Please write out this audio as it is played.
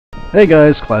Hey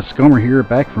guys, classichomer here,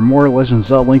 back for more Legend of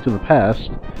Zelda: Link to the Past.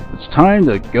 It's time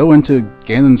to go into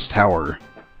Ganon's tower.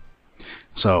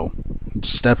 So,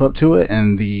 step up to it,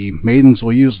 and the maidens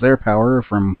will use their power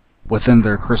from within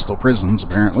their crystal prisons,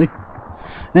 apparently,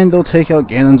 and they'll take out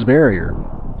Ganon's barrier.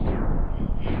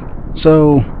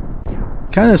 So,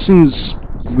 kind of seems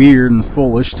weird and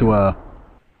foolish to,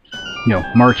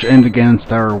 march into Ganon's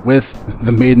tower with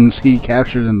the maidens he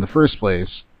captured in the first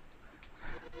place.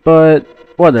 But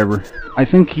whatever. I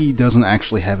think he doesn't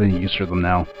actually have any use for them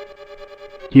now.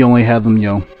 He only had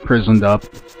them, prisoned up,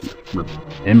 or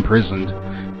imprisoned,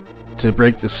 to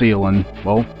break the seal, and,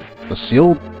 well, the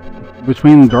seal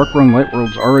between Dark World and Light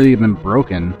World's already been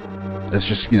broken. It's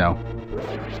just,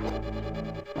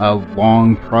 a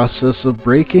long process of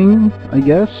breaking, I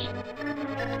guess?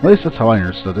 At least that's how I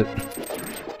understood it.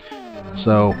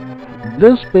 So,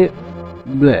 this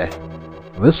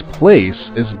place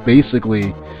is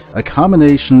basically a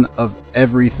combination of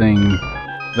everything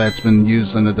that's been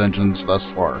used in the dungeons thus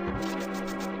far.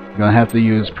 You're gonna have to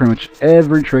use pretty much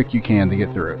every trick you can to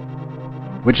get through it.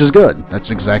 Which is good. That's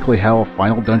exactly how a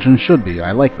final dungeon should be.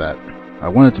 I like that. I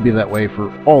want it to be that way for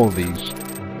all of these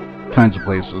kinds of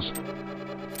places.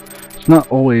 It's not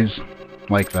always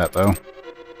like that, though.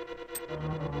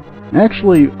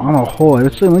 Actually, on a whole, I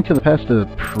would say Link to the Past did a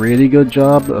pretty good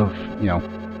job of,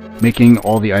 making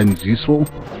all the items useful.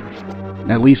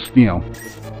 At least,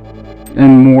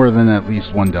 in more than at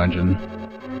least one dungeon.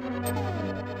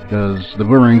 Because the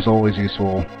boomerang's always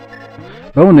useful.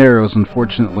 Bow and arrows,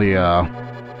 unfortunately,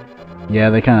 yeah,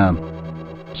 they kind of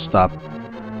stopped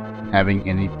having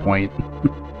any point,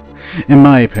 in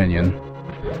my opinion.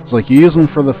 It's like, you use them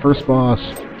for the first boss,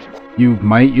 you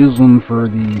might use them for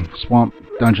the swamp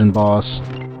dungeon boss.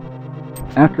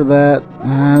 After that,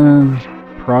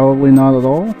 probably not at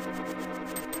all.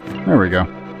 There we go.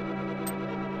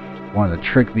 Wanted to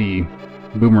trick the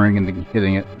boomerang into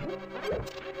hitting it.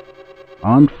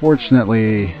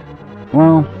 Unfortunately,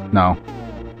 well, no.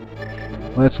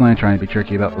 Let's not try and be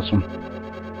tricky about this one.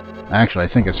 Actually, I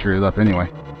think I screwed it up anyway.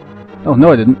 Oh,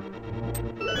 no I didn't.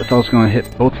 I thought I was going to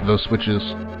hit both of those switches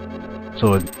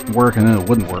so it'd work and then it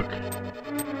wouldn't work.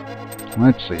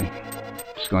 Let's see.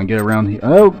 Just going to get around here.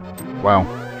 Oh! Wow.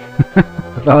 I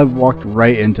thought I walked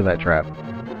right into that trap.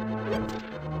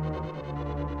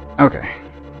 Okay.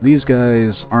 These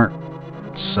guys aren't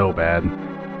so bad.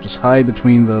 Just hide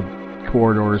between the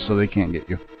corridors so they can't get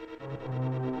you.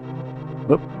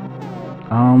 Whoop.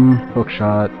 Hook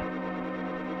shot.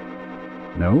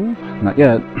 No, not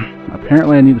yet.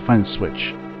 Apparently I need to find the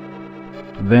switch.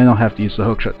 Then I'll have to use the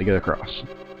hook shot to get across.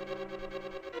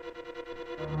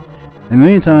 In the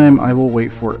meantime, I will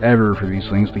wait forever for these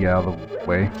things to get out of the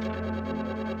way.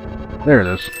 There it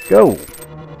is. Go!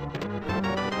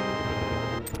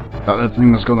 Thought that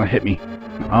thing was gonna hit me.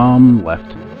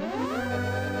 Left.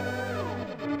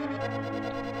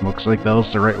 Looks like that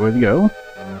was the right way to go.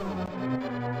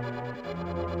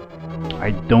 I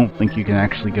don't think you can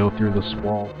actually go through this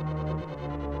wall.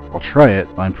 I'll try it,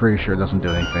 but I'm pretty sure it doesn't do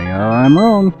anything. I'm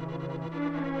wrong!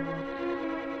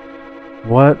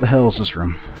 What the hell is this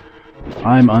room?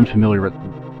 I'm unfamiliar with...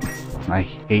 I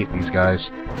hate these guys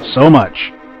so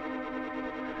much!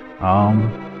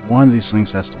 One of these things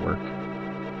has to work.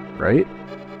 Right?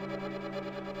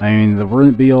 I mean, there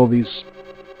wouldn't be all these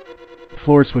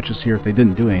floor switches here if they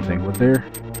didn't do anything, would there?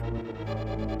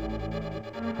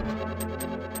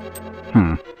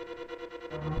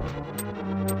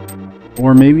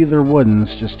 Or maybe there wouldn't,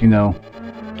 it's just, a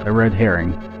red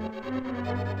herring.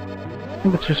 I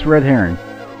think it's just a red herring.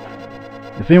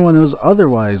 If anyone knows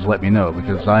otherwise, let me know,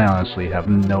 because I honestly have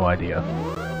no idea.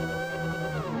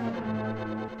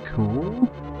 Cool.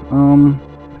 I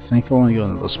think I want to go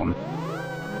into this one.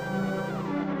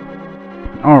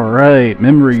 Alright,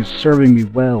 memory's serving me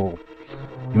well.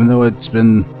 Even though it's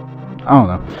been... I don't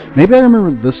know. Maybe I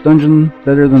remember this dungeon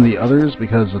better than the others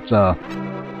because it's,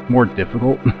 more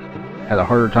difficult. Had a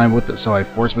harder time with it, so I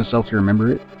forced myself to remember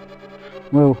it.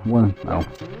 Well, no.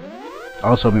 I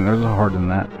was hoping there was a harder than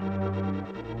that.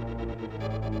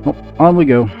 Well, on we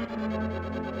go.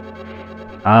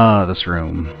 Ah, this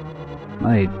room.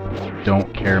 I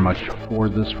don't care much for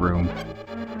this room.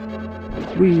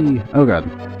 Whee! Oh god.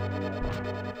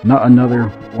 Not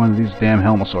another one of these damn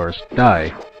Helmosaurs.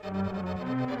 Die.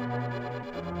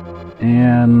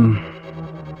 And...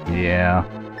 yeah.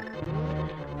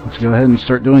 Let's go ahead and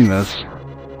start doing this.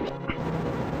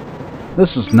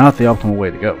 This is not the optimal way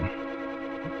to go.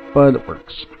 But it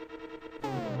works.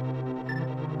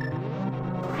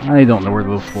 I don't know where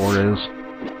the floor is.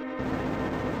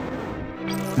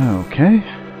 Okay.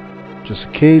 Just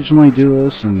occasionally do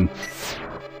this, and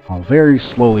I'll very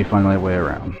slowly find my way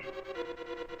around.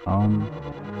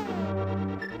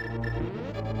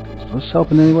 Does this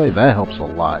help in any way? That helps a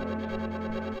lot.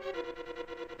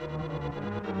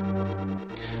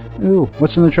 Ooh,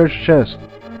 what's in the treasure chest?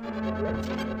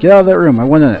 Get out of that room, I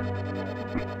went in it.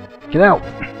 Get out!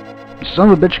 You son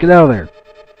of a bitch, get out of there!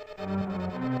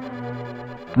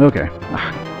 Okay.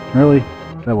 Really?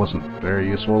 That wasn't very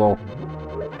useful at all.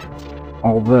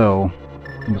 Although,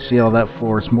 you can see how that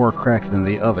floor is more cracked than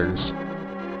the others.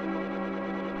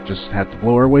 Just have to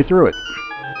blow our way through it.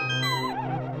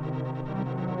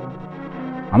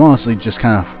 I'm honestly just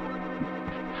kind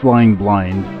of flying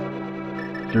blind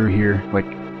through here. Like,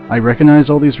 I recognize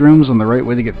all these rooms and the right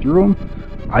way to get through them.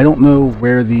 I don't know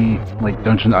where the, like,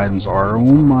 dungeon items are. Oh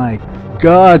my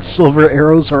god, silver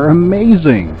arrows are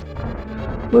amazing!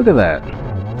 Look at that.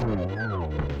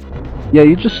 Yeah,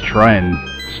 you just try and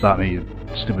stop me, you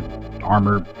stupid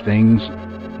armor things.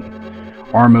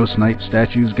 Armos Knight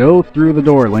statues. Go through the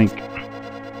door, Link.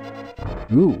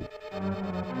 Ooh.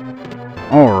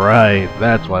 Alright,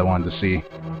 that's what I wanted to see.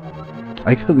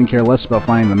 I couldn't care less about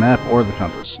finding the map or the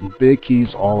compass. Big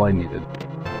key's all I needed.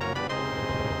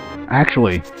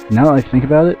 Actually, now that I think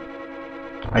about it,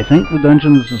 I think the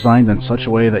dungeon is designed in such a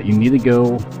way that you need to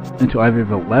go into either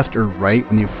the left or right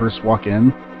when you first walk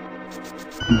in,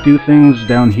 do things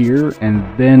down here, and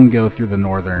then go through the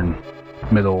northern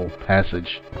middle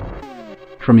passage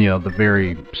from, you know, the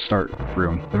very start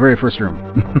room. The very first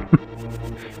room.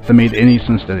 If that made any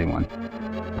sense to anyone.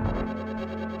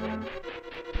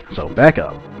 So, back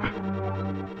up.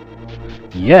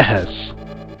 Yes!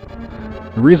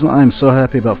 The reason I'm so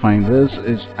happy about finding this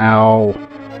is, ow,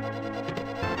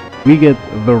 we get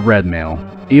the red mail.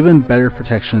 Even better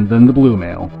protection than the blue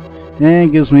mail. And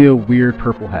it gives me a weird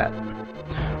purple hat.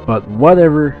 But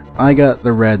whatever, I got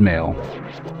the red mail.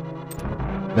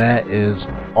 That is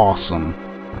awesome.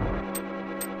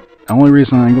 The only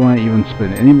reason I'm going to even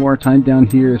spend any more time down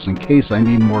here is in case I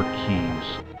need more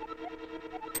keys.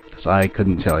 Because I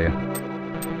couldn't tell you.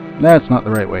 That's not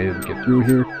the right way to get through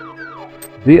here.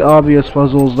 The obvious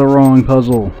puzzle is the wrong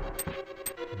puzzle.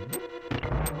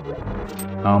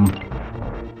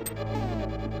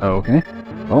 Okay.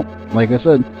 Well, like I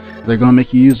said, they're going to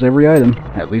make you use every item,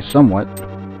 at least somewhat.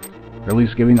 Or at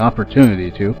least giving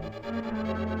opportunity to.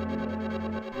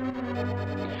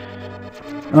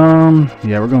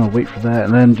 Yeah, we're going to wait for that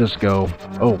and then just go.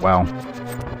 Oh, wow.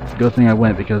 Good thing I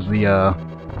went because the,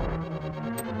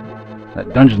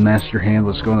 that Dungeon Master hand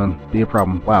was going to be a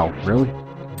problem. Wow, really?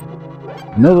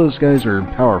 I know those guys are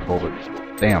powerful, but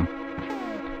damn.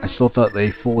 I still thought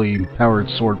they fully powered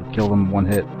sword would kill them in one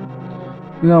hit.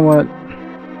 You know what?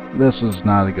 This is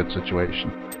not a good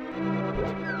situation.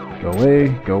 Go away,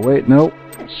 go away. Nope.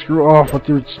 Screw off with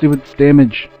your stupid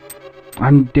damage.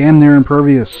 I'm damn near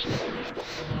impervious.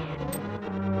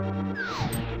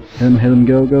 Hit him,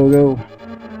 go, go, go.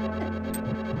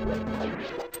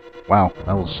 Wow,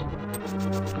 that was...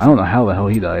 I don't know how the hell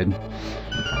he died.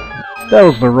 That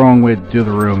was the wrong way to do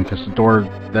the room, because the door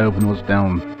that opened was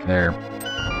down there.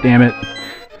 Damn it.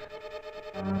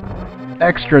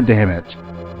 Extra damn it.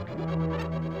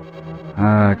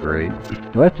 Ah, great.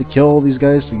 Do I have to kill all these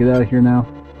guys to get out of here now?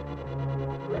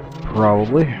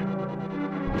 Probably.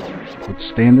 Would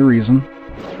stand to reason.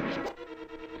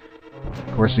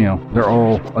 Of course, you know, they're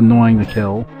all annoying to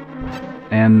kill.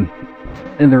 And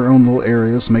in their own little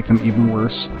areas make them even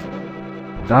worse.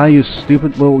 Die, you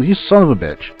stupid little... You son of a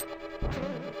bitch.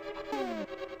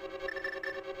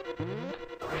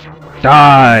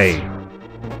 Die!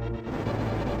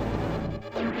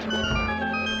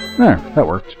 There, that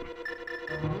worked.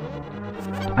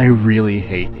 I really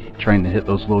hate trying to hit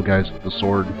those little guys with the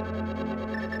sword.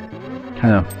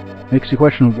 Kinda makes you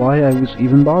question why I was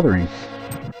even bothering.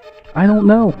 I don't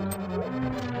know.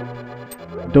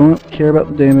 Don't care about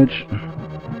the damage.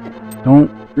 Don't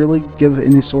really give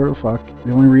any sort of fuck.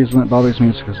 The only reason that bothers me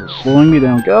is because it's slowing me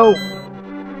down. Go!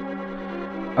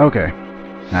 Okay.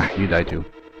 Ah, you die too.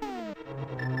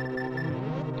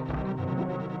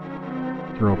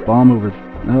 Throw a bomb over...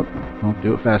 Nope, I'll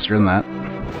do it faster than that.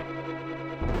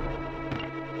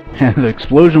 And the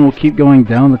explosion will keep going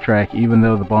down the track even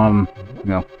though the bomb, you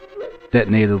know,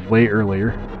 detonated way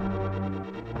earlier.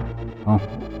 Oh,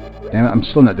 damn it, I'm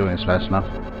still not doing this fast enough.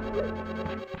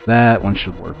 That one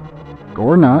should work.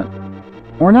 Or not.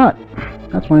 Or not.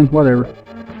 That's fine, whatever.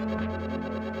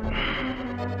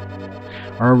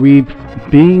 Are we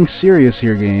being serious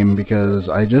here, game? Because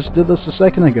I just did this a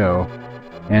second ago,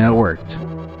 and it worked.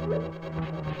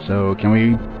 So, can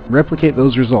we replicate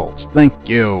those results? Thank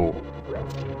you!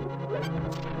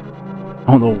 I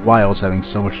don't know why I was having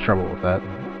so much trouble with that.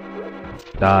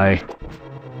 Die.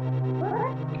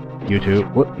 You too.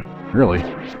 What? Really?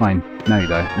 Fine. Now you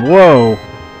die. Whoa!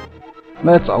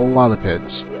 That's a lot of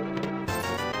pits.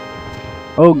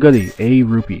 Oh goody, a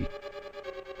rupee.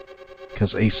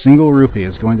 Because a single rupee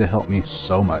is going to help me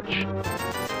so much.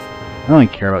 I don't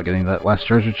even care about getting that last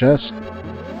treasure chest.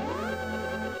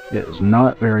 It is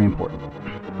not very important.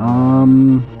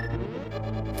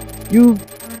 You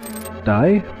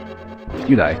die?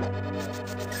 You die.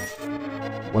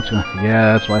 What's gonna...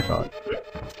 Yeah, that's what I thought.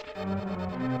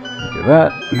 Do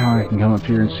that. Now I can come up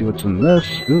here and see what's in this.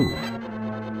 Ooh.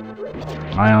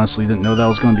 I honestly didn't know that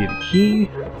was going to be the key.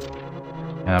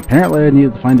 And apparently I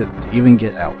needed to find it to even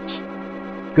get out.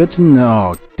 Good to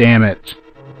know. Damn it.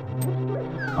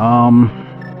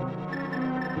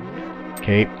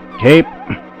 Cape. Cape!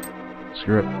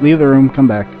 Screw it. Leave the room. Come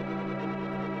back.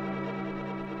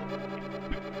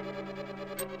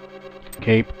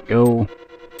 Cape. Go.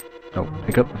 Oh,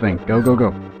 pick up the thing. Go, go,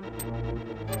 go.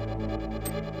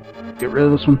 Get rid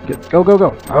of this one. Go, go,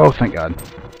 go. Oh, thank God.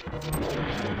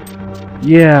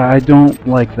 Yeah, I don't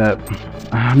like that.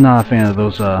 I'm not a fan of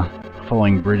those,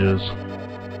 falling bridges.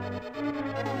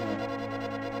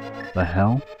 The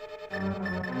hell?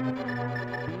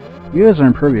 You guys are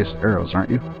impervious to arrows, aren't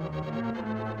you?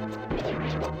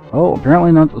 Oh,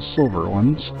 apparently not the silver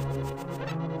ones.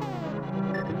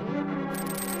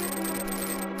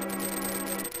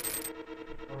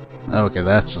 Okay,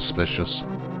 that's suspicious.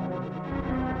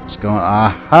 It's going...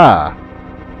 Aha!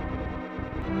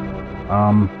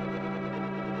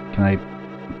 Can I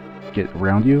get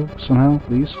around you somehow,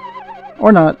 please?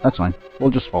 Or not, that's fine.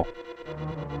 We'll just fall.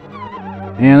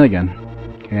 And again.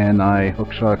 Can I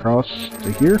hookshot across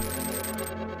to here?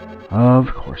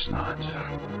 Of course not.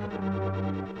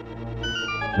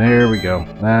 There we go.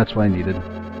 That's what I needed.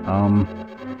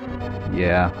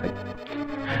 Yeah.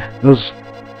 Those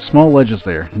small ledges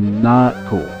there, not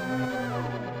cool.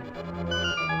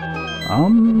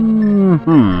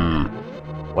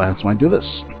 Why else might I do this?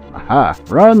 Aha!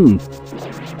 Run!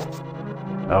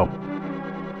 Oh.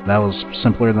 That was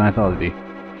simpler than I thought it'd be.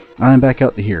 I'm back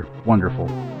out to here. Wonderful.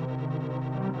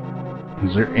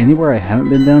 Is there anywhere I haven't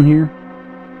been down here?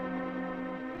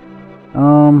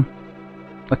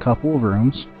 A couple of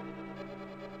rooms.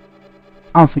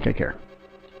 I don't think I care.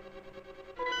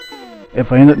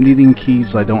 If I end up needing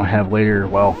keys I don't have later,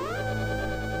 well,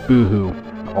 boo-hoo.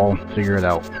 I'll figure it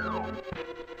out.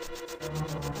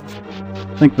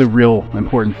 I think the real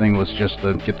important thing was just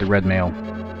to get the red mail.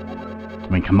 I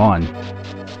mean, come on.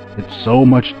 It's so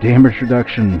much damage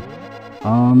reduction.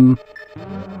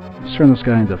 Let's turn this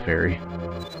guy into a fairy.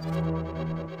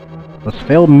 Let's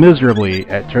fail miserably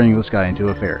at turning this guy into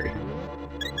a fairy.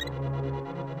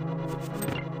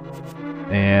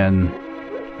 And...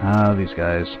 these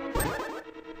guys.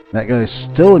 That guy's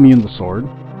still immune to sword.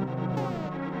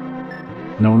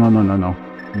 No, no, no, no, no.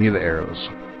 Need the arrows.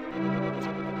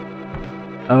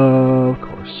 Of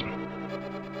course.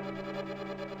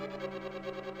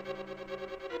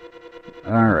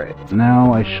 Alright,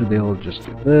 now I should be able to just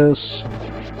do this.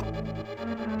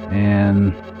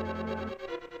 And...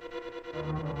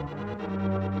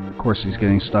 of course he's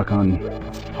getting stuck on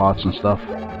pots and stuff.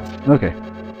 Okay.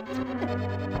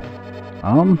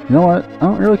 You know what? I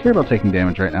don't really care about taking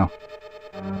damage right now.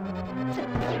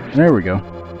 There we go.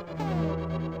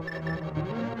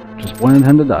 Just wanted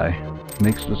him to die.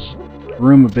 Makes this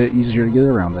room a bit easier to get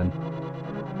around in.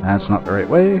 That's not the right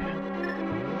way.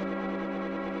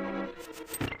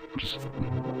 Just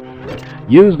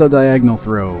use the diagonal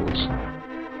throws.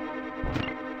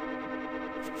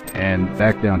 And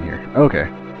back down here. Okay.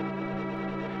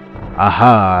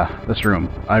 Aha! This room.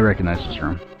 I recognize this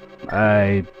room.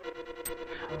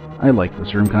 I like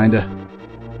this room, kinda.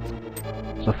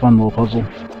 It's a fun little puzzle.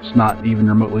 It's not even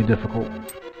remotely difficult.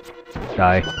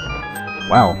 Die.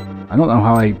 Wow. I don't know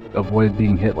how I avoided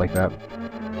being hit like that.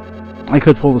 I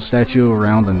could pull the statue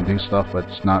around and do stuff, but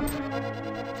it's not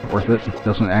worth it. It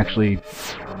doesn't actually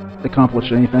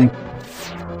accomplish anything.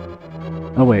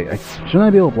 Oh wait, shouldn't I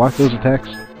be able to block those attacks?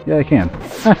 Yeah, I can.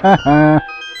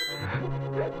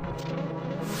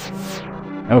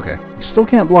 Okay. You still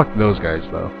can't block those guys,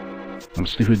 though. Some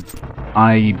stupid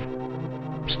eye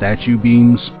statue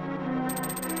beams.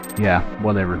 Yeah,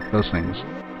 whatever. Those things.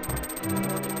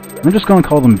 I'm just gonna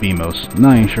call them BMOS. I'm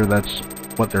not even sure that's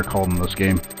what they're called in this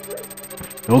game.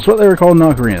 It was what they were called in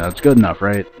Ocarina. That's good enough,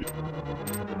 right?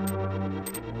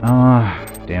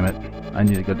 Damn it. I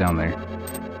need to go down there.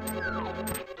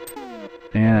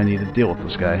 And I need to deal with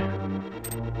this guy.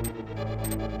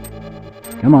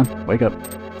 Come on, wake up.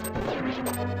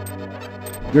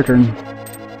 Your turn.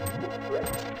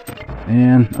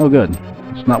 And, oh good,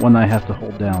 it's not one I have to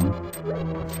hold down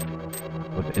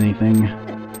with anything.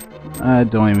 I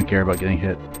don't even care about getting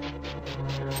hit.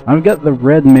 I've got the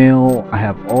red mail, I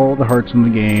have all the hearts in the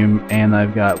game, and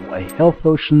I've got a health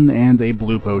potion and a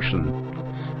blue potion.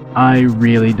 I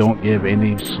really don't give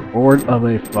any sort of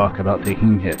a fuck about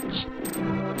taking hits.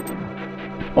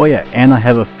 Oh yeah, and I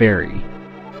have a fairy.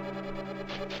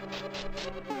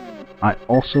 I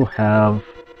also have...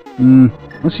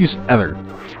 let's use Ether.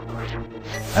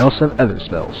 I also have Ether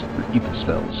spells, or Ether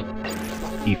spells.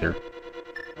 Ether.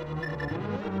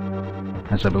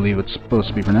 As I believe it's supposed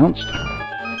to be pronounced.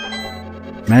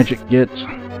 Magic get...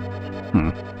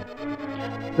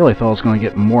 Really thought I was going to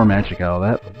get more magic out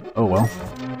of that, but oh well.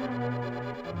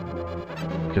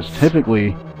 Because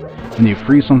typically, when you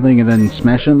freeze something and then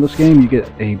smash it in this game, you get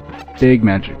a big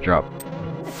magic drop.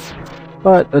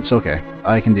 But that's okay.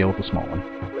 I can deal with the small one.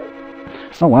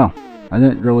 Oh wow. I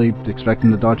didn't really expect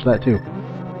him to dodge that too.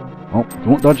 Well, you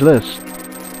won't dodge this.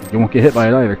 You won't get hit by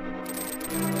it either.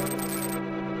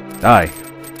 Die.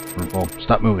 Or, well,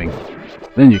 stop moving.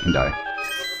 Then you can die.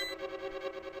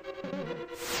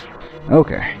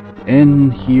 Okay.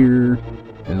 In here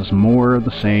is more of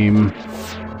the same.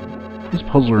 These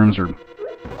puzzle rooms are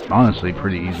honestly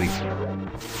pretty easy.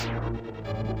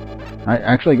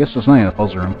 Actually, I guess it's not even a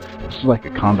puzzle room. This is like a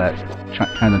combat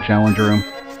kind of challenge room.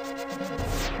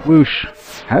 Whoosh.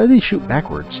 How did he shoot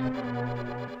backwards?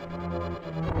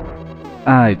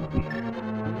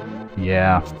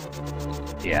 Yeah.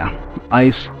 Yeah.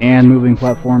 Ice and moving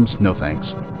platforms? No thanks.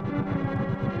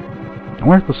 I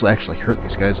wonder if this will actually hurt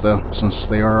these guys, though, since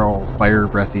they are all fire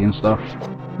breathy and stuff.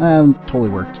 Totally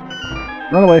worked.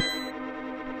 Run away.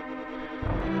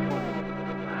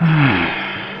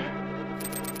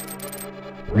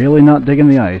 Really not digging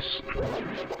the ice.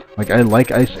 Like, I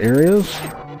like ice areas,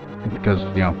 because,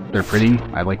 you know, they're pretty.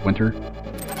 I like winter.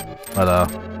 But,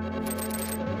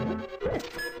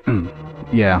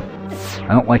 yeah.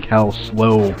 I don't like how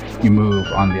slow you move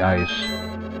on the ice.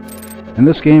 In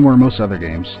this game, or most other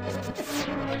games.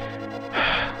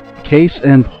 Case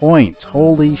in point.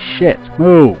 Holy shit.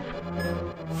 Move!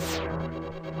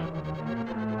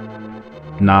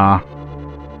 Nah.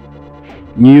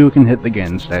 You can hit the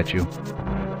Ganon statue.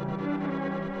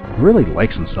 He really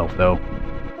likes himself, though.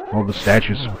 All the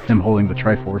statues of him holding the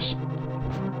Triforce.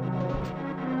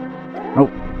 Oh,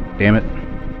 damn it.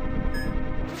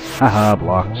 Haha,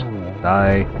 blocked.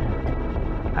 Die.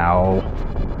 Ow.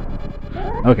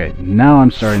 Okay, now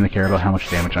I'm starting to care about how much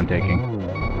damage I'm taking.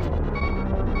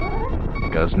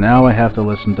 Because now I have to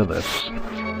listen to this.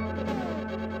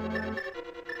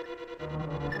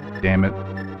 Damn it.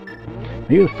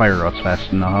 Maybe the fire rod's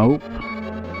fast enough.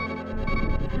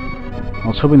 I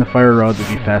was hoping the fire rod would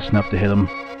be fast enough to hit him,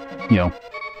 you know,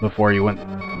 before he went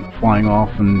flying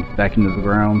off and back into the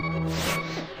ground.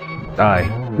 Die.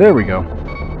 There we go.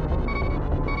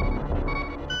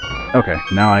 Okay,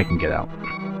 now I can get out.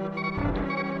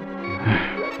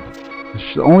 There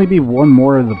should only be one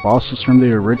more of the bosses from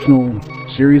the original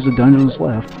series of dungeons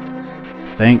left.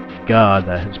 Thank God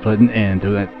that has put an end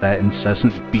to that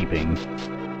incessant beeping.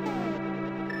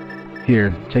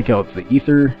 Here, take out the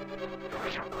ether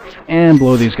and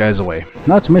blow these guys away.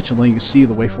 Not to mention letting you see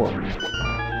the way forward.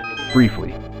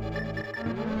 Briefly.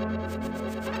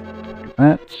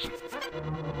 That.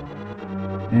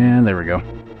 And there we go.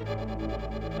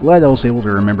 Glad I was able to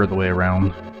remember the way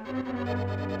around.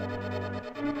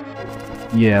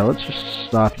 Yeah, let's just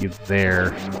stop you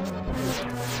there.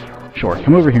 Sure,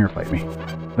 come over here and fight me.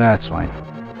 That's fine.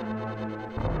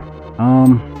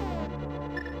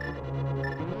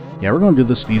 Yeah, we're gonna do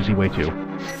this the easy way too.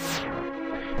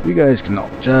 You guys can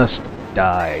all just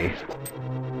die.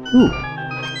 Ooh.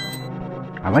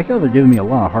 I like how they're giving me a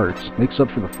lot of hearts. Makes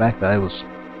up for the fact that I was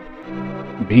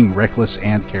being reckless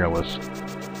and careless.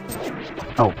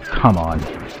 Oh, come on.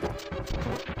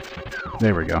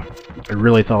 There we go. I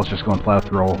really thought I was just going to plow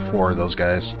through all four of those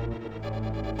guys.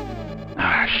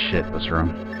 Ah, shit, this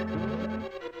room.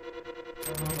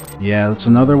 Yeah, that's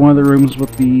another one of the rooms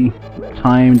with the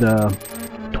timed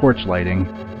torch lighting.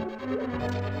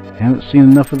 Haven't seen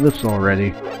enough of this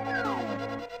already.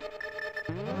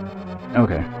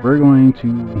 Okay, we're going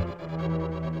to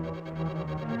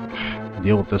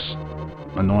deal with this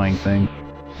annoying thing.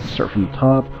 Start from the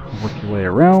top, work your way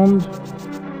around,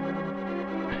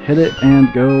 hit it,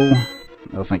 and go.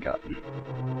 Oh, thank God.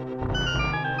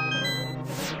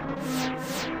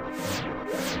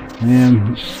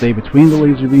 And stay between the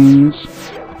laser beams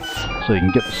so you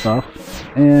can get the stuff.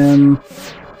 And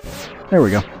there we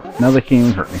go. Now they can't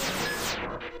even hurt me.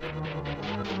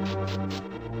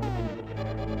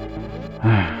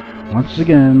 Once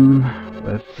again,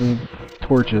 with the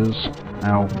torches.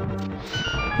 Ow.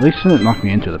 At least it didn't knock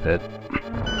me into the pit.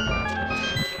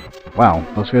 Wow,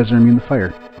 those guys are immune to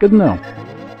fire. Good to know.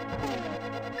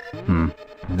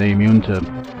 Are they immune to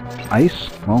ice?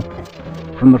 Well,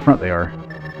 from the front they are.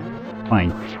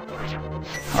 Fine.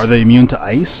 Are they immune to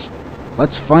ice?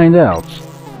 Let's find out.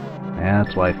 Yeah,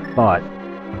 that's what I thought.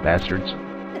 Bastards.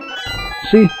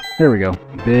 See? There we go.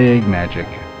 Big magic.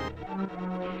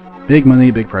 Big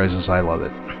money, big prizes. I love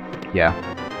it. Yeah.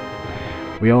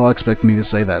 We all expect me to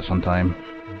say that sometime.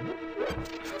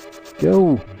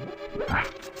 Go!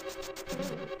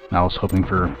 I was hoping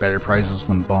for better prizes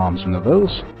than bombs into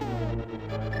those.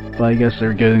 But I guess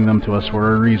they're getting them to us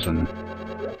for a reason.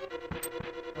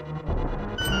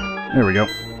 There we go.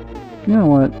 You know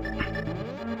what?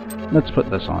 Let's put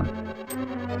this on.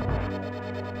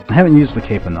 I haven't used the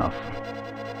cape enough.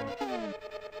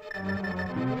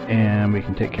 And we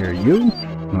can take care of you.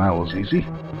 That was easy.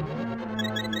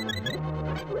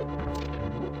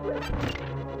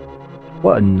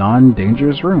 What a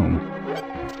non-dangerous room.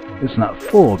 It's not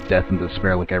full of death and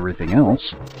despair like everything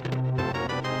else.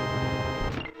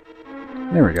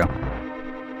 There we go.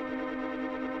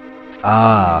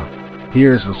 Ah,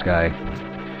 here's this guy.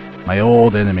 My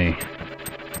old enemy.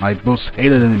 My most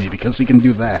hated enemy because he can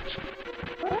do that.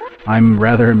 I'm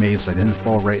rather amazed I didn't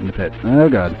fall right in the pit. Oh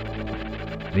god.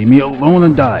 Leave me alone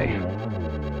and die.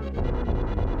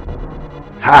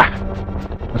 Ha!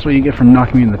 That's what you get for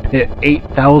knocking me in the pit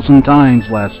 8,000 times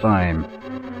last time.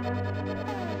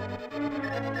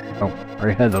 Oh,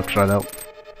 our head look shot out.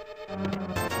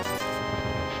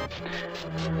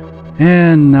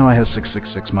 And now I have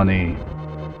 666 money.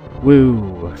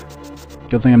 Woo!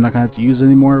 Good thing I'm not gonna have to use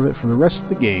any more of it for the rest of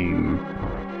the game.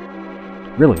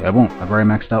 Really, I won't. I've already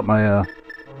maxed out my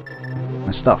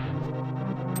my stuff.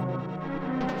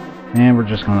 And we're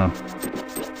just gonna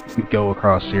go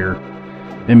across here,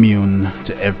 immune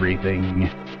to everything.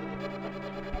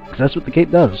 Because that's what the cape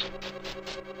does.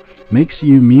 Makes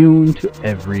you immune to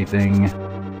everything.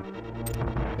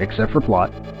 Except for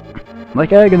plot. Like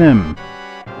Aghanim!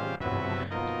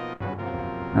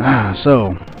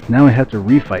 So, now I have to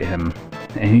refight him.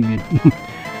 And he,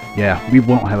 yeah, we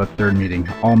won't have a third meeting.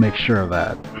 I'll make sure of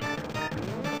that.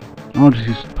 I'll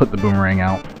just put the boomerang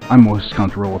out. I'm most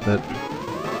comfortable with it.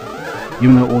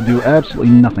 Even though it will do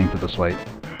absolutely nothing to this fight.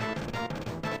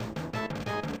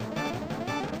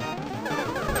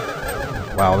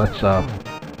 Wow,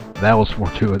 that was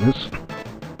fortuitous.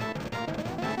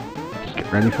 Just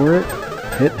get ready for it.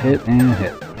 Hit, hit, and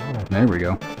hit. There we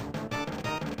go.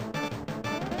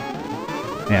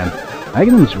 Man,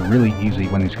 Aghanim's really easy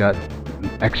when he's got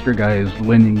extra guys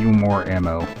lending you more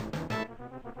ammo.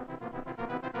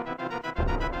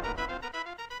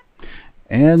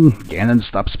 And Ganon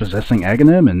stops possessing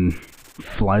Aghanim and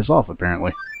flies off,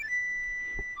 apparently.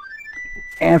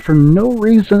 And for no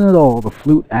reason at all, the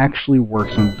flute actually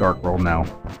works in the Dark World now.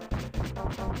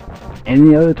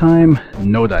 Any other time,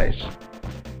 no dice.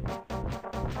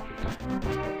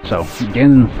 So,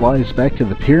 Ganon flies back to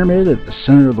the pyramid at the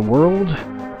center of the world.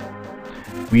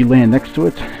 We land next to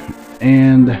it,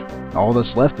 and all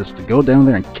that's left is to go down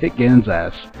there and kick Ganon's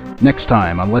ass. Next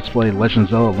time on Let's Play Legend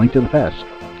of Zelda: Link to the Past.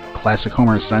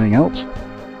 classichomer signing out.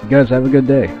 You guys have a good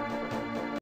day.